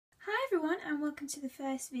everyone, and welcome to the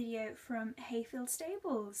first video from Hayfield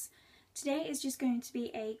Stables. Today is just going to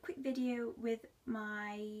be a quick video with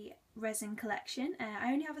my resin collection.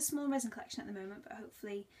 I only have a small resin collection at the moment, but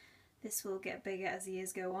hopefully this will get bigger as the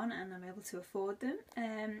years go on and I'm able to afford them.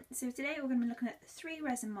 So today we're going to be looking at 3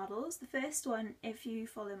 resin models. The first one, if you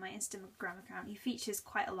follow my Instagram account, he features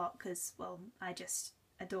quite a lot because, well, I just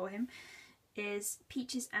adore him, is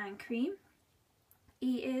Peaches and Cream.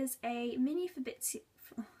 He is a mini Fabrizio,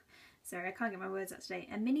 sorry, I can't get my words out today,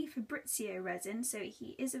 a mini Fabrizio resin, so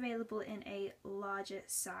he is available in a larger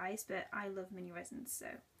size, but I love mini resins, so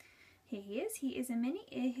here he is. He is a mini.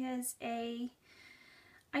 He has a,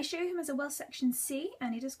 I show him as a well section C,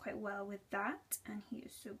 and he does quite well with that, and he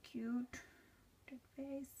is so cute, dead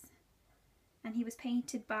face. And he was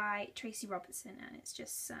painted by Tracy Robertson, and it's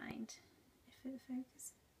just signed, if it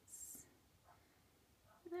focuses.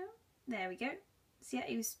 No, there we go. So yeah,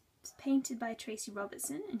 he was painted by Tracy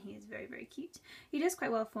Robertson and he is very, very cute. He does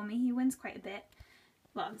quite well for me. He wins quite a bit.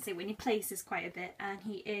 Well, I would say when he places quite a bit, and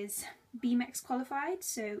he is BMX qualified.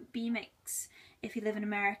 So BMX, if you live in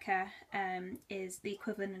America, is the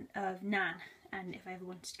equivalent of NAN. And if I ever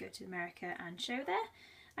wanted to go to America and show there,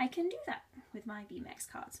 I can do that with my BMX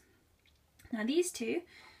cards. Now these two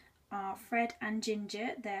are Fred and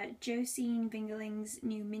Ginger. They're Josine Vingerling's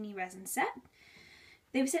new mini resin set.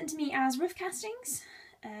 They were sent to me as rough castings,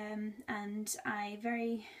 and I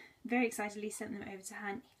very excitedly sent them over to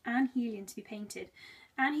Anne Helion to be painted.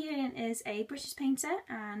 Anne Helion is a British painter,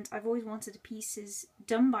 and I've always wanted pieces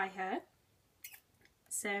done by her.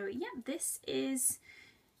 So yeah, this is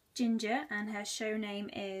Ginger, and her show name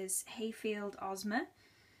is Hayfield Ozma.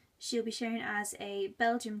 She'll be shown as a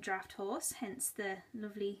Belgium draft horse, hence the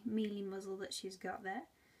lovely mealy muzzle that she's got there.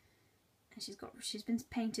 And she's been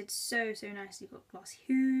painted so nicely. Got glossy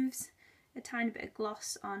hooves, a tiny bit of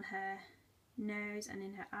gloss on her nose and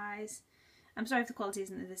in her eyes. I'm sorry if the quality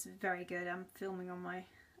isn't this very good. I'm filming on my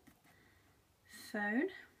phone.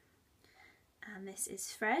 And this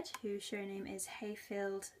is Fred, whose show name is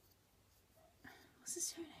Hayfield. What's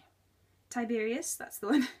his show name? Tiberius, that's the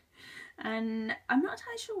one. And I'm not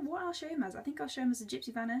entirely sure what I'll show him as. I think I'll show him as a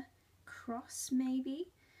Gypsy Vanna cross, maybe.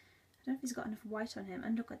 I don't know if he's got enough white on him,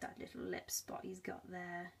 and look at that little lip spot he's got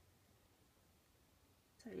there.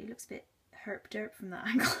 So he looks a bit herp-derp from that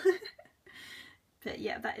angle. But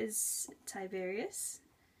yeah, that is Tiberius,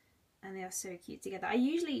 and they are so cute together.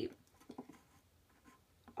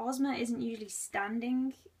 Ozma isn't usually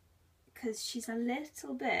standing because she's a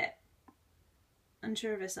little bit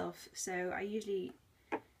unsure of herself, so I usually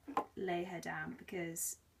lay her down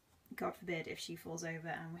because, God forbid, if she falls over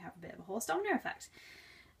and we have a bit of a horse domino effect.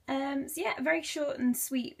 So yeah, a very short and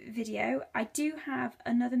sweet video. I do have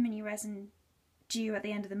another mini resin due at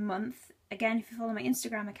the end of the month. Again, if you follow my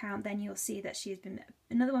Instagram account, then you'll see that she has been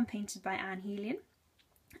another one painted by Anne Helion,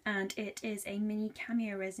 and it is a mini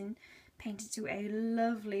cameo resin painted to a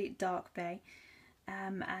lovely dark bay,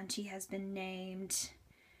 and she has been named,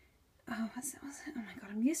 oh my god,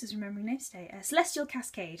 I'm useless remembering names today. Celestial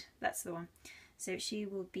Cascade, that's the one. So she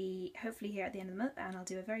will be hopefully here at the end of the month, and I'll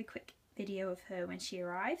do a very quick video of her when she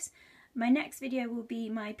arrives. My next video will be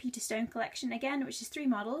my Peter Stone collection again, which is 3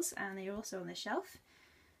 models, and they're also on the shelf.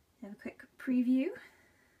 Have a quick preview.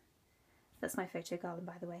 That's my photo garland,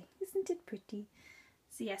 by the way. Isn't it pretty?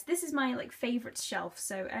 So yes, this is my favourite shelf,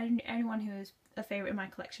 so anyone who is a favourite in my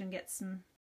collection gets some